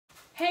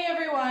Hey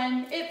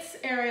everyone, it's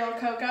Ariel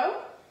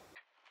Coco.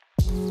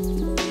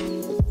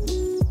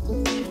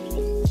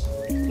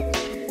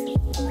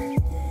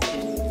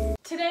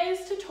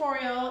 Today's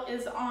tutorial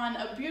is on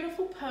a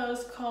beautiful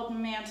pose called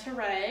Manta.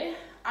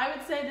 I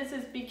would say this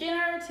is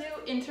beginner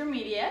to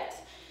intermediate,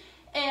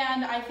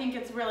 and I think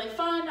it's really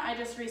fun. I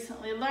just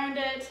recently learned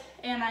it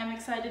and I'm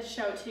excited to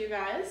show it to you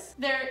guys.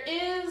 There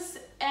is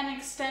an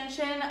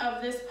extension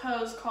of this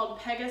pose called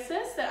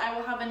Pegasus that I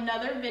will have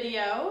another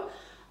video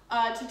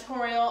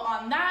tutorial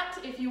on that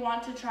if you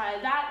want to try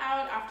that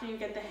out after you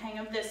get the hang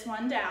of this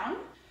one down.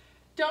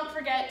 Don't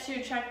forget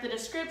to check the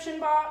description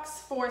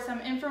box for some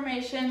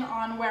information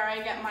on where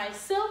I get my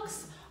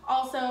silks.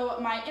 Also,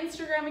 my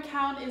Instagram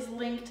account is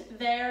linked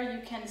there.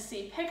 You can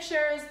see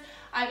pictures.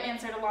 I've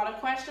answered a lot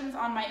of questions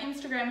on my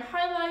Instagram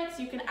highlights.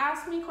 You can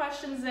ask me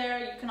questions there.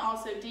 You can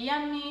also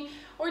DM me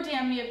or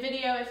DM me a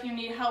video if you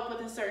need help with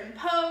a certain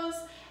pose.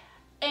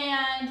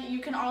 And you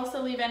can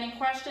also leave any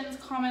questions,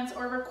 comments,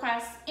 or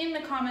requests in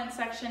the comment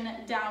section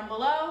down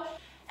below.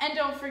 And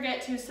don't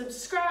forget to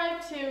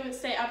subscribe to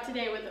stay up to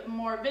date with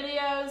more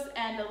videos,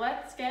 and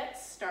let's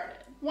get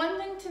started. One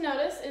thing to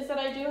notice is that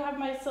I do have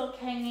my silk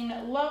hanging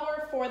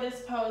lower for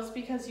this pose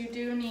because you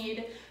do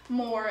need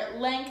more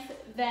length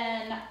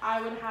than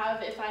I would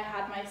have if I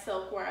had my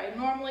silk where I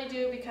normally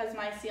do, because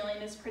my ceiling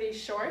is pretty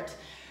short.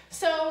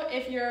 So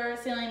if your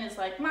ceiling is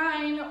like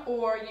mine,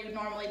 or you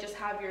normally just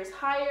have yours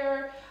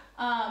higher,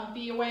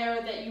 be aware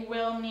that you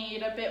will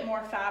need a bit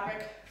more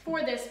fabric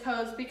for this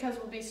pose because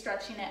we'll be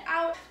stretching it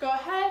out. Go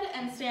ahead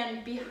and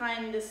stand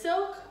behind the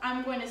silk.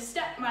 I'm going to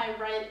step my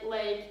right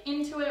leg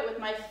into it with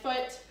my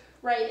foot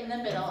right in the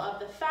middle of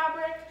the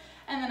fabric,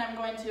 and then I'm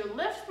going to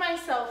lift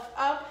myself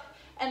up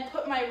and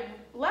put my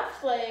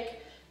left leg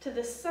to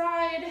the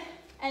side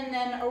and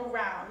then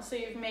around. So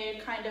you've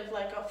made kind of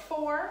like a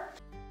 4.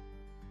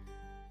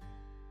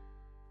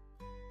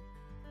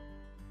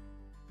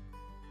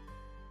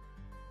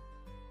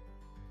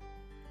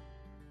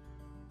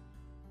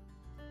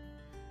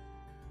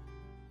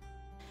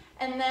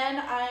 And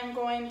then I'm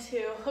going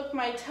to hook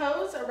my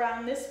toes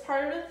around this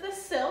part of the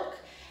silk,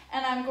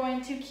 and I'm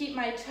going to keep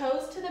my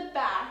toes to the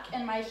back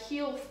and my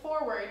heel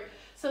forward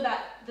so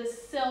that the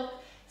silk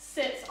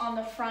sits on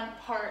the front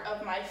part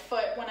of my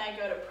foot when I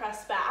go to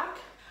press back.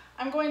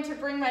 I'm going to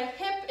bring my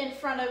hip in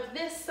front of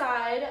this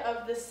side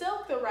of the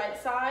silk, the right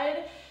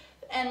side,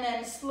 and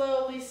then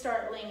slowly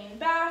start leaning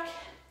back.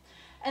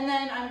 And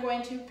then I'm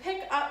going to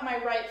pick up my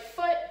right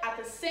foot. At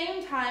the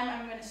same time,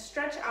 I'm going to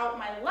stretch out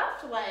my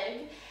left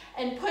leg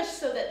and push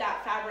so that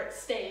that fabric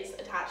stays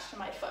attached to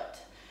my foot.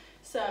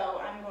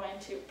 So I'm going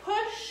to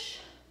push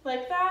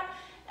like that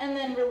and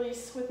then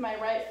release with my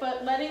right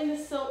foot, letting the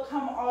silk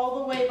come all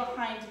the way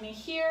behind me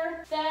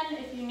here. Then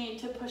if you need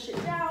to push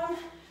it down,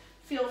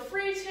 feel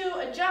free to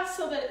adjust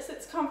so that it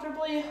sits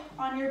comfortably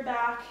on your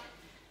back.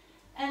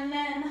 And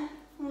then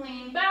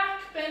lean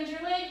back, bend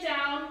your leg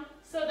down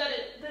so that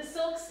the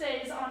silk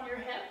stays on your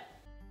hip.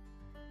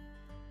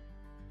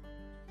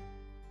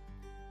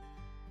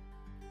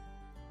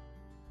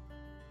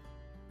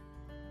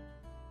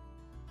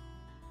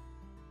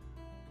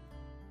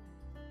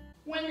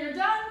 When you're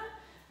done,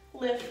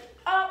 lift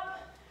up,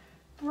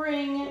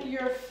 bring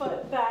your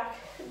foot back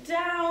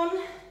down.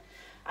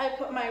 I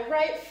put my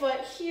right foot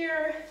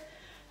here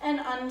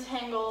and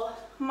untangle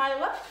my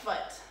left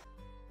foot.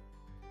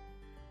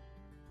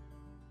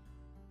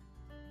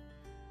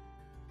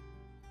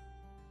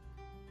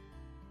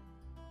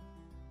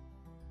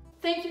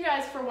 Thank you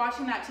guys for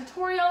watching that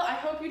tutorial. I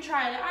hope you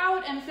try it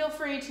out, and feel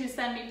free to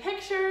send me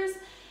pictures.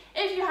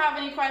 If you have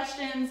any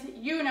questions,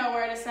 you know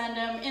where to send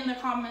them, in the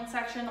comment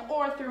section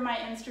or through my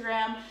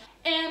Instagram.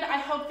 And I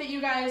hope that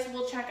you guys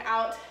will check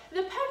out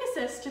the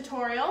Pegasus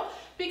tutorial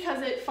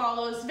because it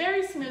follows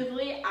very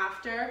smoothly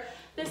after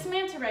this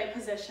Manta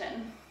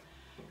position.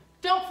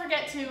 Don't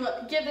forget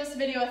to give this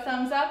video a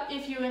thumbs up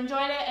if you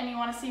enjoyed it and you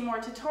want to see more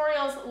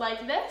tutorials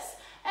like this.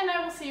 And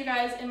I will see you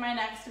guys in my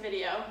next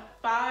video.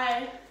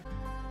 Bye!